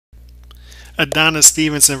Adonis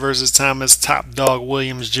Stevenson versus Thomas Top Dog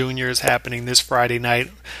Williams Jr. is happening this Friday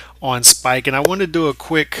night on Spike. And I want to do a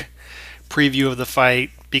quick preview of the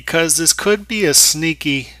fight because this could be a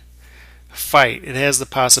sneaky fight. It has the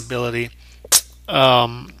possibility.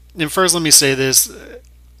 And first, let me say this.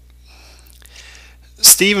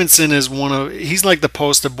 Stevenson is he's like the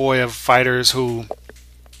poster boy of fighters who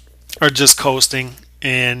are just coasting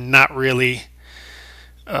and not really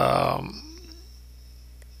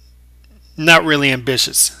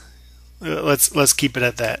ambitious. Let's keep it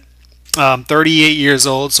at that. 38 years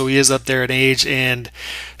old, so he is up there in age. And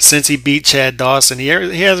since he beat Chad Dawson, he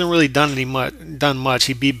hasn't really done much.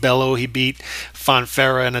 He beat Bello, he beat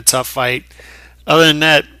Fonfera in a tough fight. Other than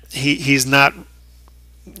that, he's not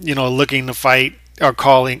looking to fight or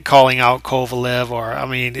calling out Kovalev, or I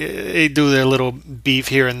mean they do their little beef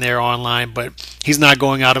here and there online, but he's not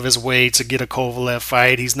going out of his way to get a Kovalev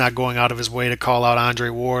fight. He's not going out of his way to call out Andre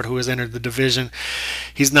Ward, who has entered the division.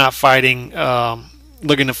 He's not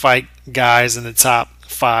looking to fight guys in the top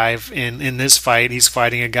five. In this fight, he's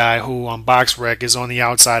fighting a guy who on BoxRec is on the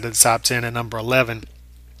outside of the top 10 at number 11.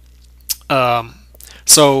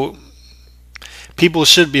 So people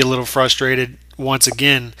should be a little frustrated once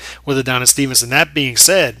again with Adonis Stevenson. That being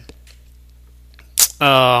said,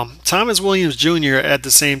 Thomas Williams Jr. at the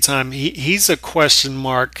same time, he's a question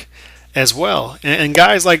mark as well. And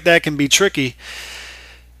guys like that can be tricky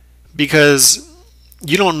because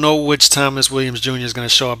you don't know which Thomas Williams Jr. is going to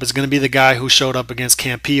show up. Is it going to be the guy who showed up against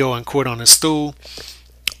Campillo and quit on his stool?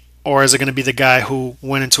 Or is it going to be the guy who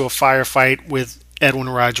went into a firefight with Edwin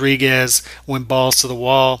Rodriguez, went balls to the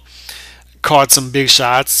wall, caught some big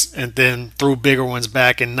shots, and then threw bigger ones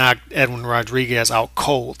back and knocked Edwin Rodriguez out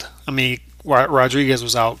cold? I mean, Rodriguez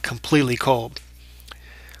was out completely cold.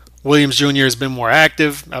 Williams Jr. has been more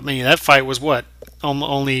active. I mean, that fight was what?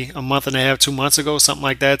 Only a month and a half, 2 months ago, something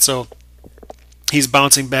like that. So he's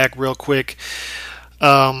bouncing back real quick.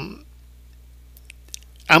 I'm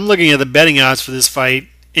looking at the betting odds for this fight,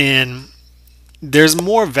 and there's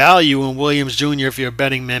more value in Williams Jr. if you're a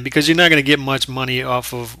betting man, because you're not going to get much money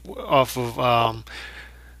off of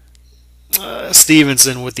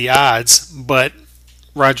Stevenson with the odds. But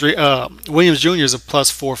Williams Jr. is a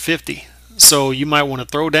plus 450, so you might want to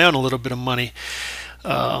throw down a little bit of money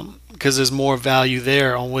because there's more value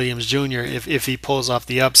there on Williams Jr. if he pulls off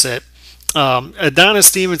the upset. Adonis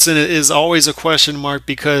Stevenson is always a question mark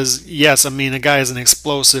because, yes, I mean, the guy is an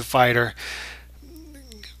explosive fighter,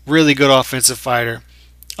 really good offensive fighter,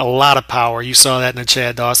 a lot of power. You saw that in the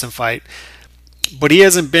Chad Dawson fight. But he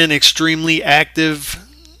hasn't been extremely active.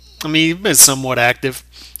 I mean, he's been somewhat active,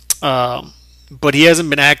 but he hasn't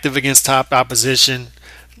been active against top opposition.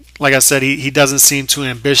 Like I said, he doesn't seem too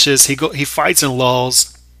ambitious. He fights in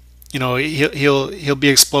lulls. He'll be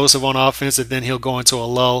explosive on offense, and then he'll go into a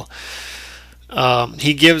lull.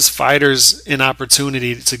 He gives fighters an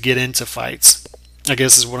opportunity to get into fights, I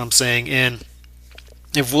guess is what I'm saying. And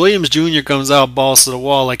if Williams Jr. comes out balls to the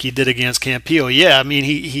wall like he did against Campillo, yeah, I mean,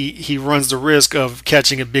 he runs the risk of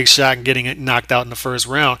catching a big shot and getting it knocked out in the first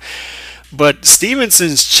round. But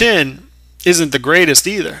Stevenson's chin isn't the greatest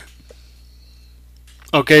either.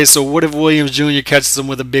 Okay, so what if Williams Jr. catches him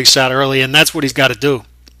with a big shot early? And that's what he's got to do.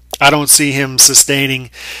 I don't see him sustaining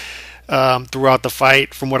throughout the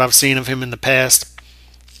fight from what I've seen of him in the past.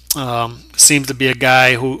 Seems to be a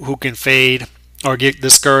guy who can fade or get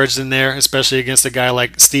discouraged in there, especially against a guy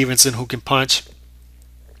like Stevenson who can punch.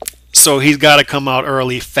 So he's got to come out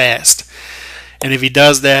early fast. And if he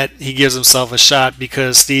does that, he gives himself a shot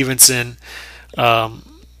because Stevenson, I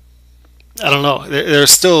don't know, there's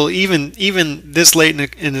still, even this late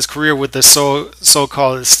in his career with the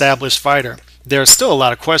so-called established fighter, there are still a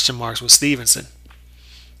lot of question marks with Stevenson.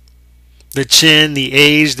 The chin, the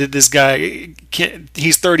age that this guy,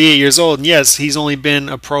 he's 38 years old, and yes, he's only been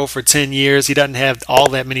a pro for 10 years. He doesn't have all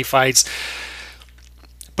that many fights,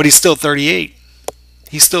 but he's still 38.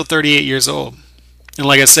 He's still 38 years old. And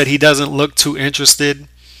like I said, he doesn't look too interested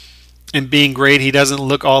in being great. He doesn't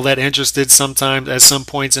look all that interested sometimes at some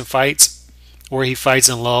points in fights where he fights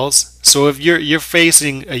in lulls. So if you're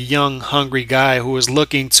facing a young, hungry guy who is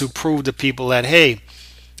looking to prove to people that, hey,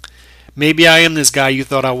 maybe I am this guy you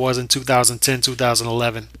thought I was in 2010,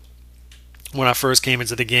 2011 when I first came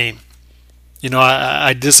into the game.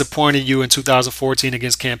 I disappointed you in 2014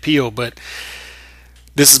 against Campillo, but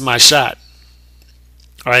this is my shot.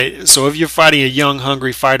 All right, so if you're fighting a young,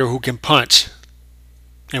 hungry fighter who can punch,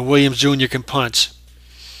 and Williams Jr. can punch,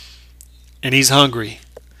 and he's hungry,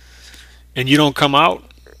 and you don't come out,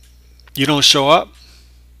 you don't show up,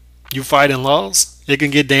 you fight in lulls, It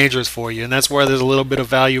can get dangerous for you, and that's where there's a little bit of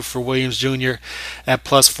value for Williams Jr. at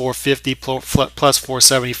plus 450, plus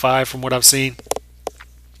 475 from what I've seen.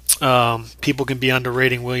 People can be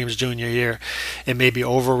underrating Williams Jr. here and maybe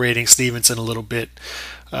overrating Stevenson a little bit.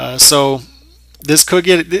 So this could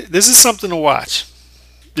get this is something to watch.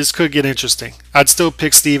 This could get interesting. I'd still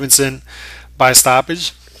pick Stevenson by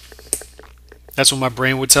stoppage. That's what my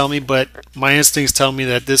brain would tell me, but my instincts tell me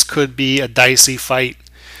that this could be a dicey fight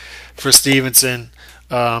for Stevenson,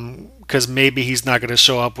 because maybe he's not going to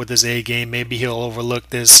show up with his A game. Maybe he'll overlook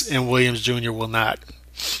this, and Williams Jr. will not.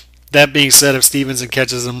 That being said, if Stevenson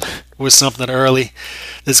catches him with something early,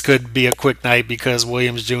 this could be a quick night because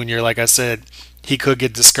Williams Jr., like I said, he could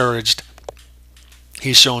get discouraged.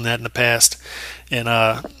 He's shown that in the past and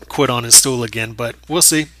quit on his stool again. But we'll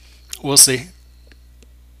see. We'll see.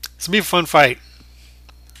 It's going to be a fun fight.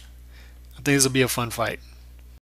 I think this will be a fun fight.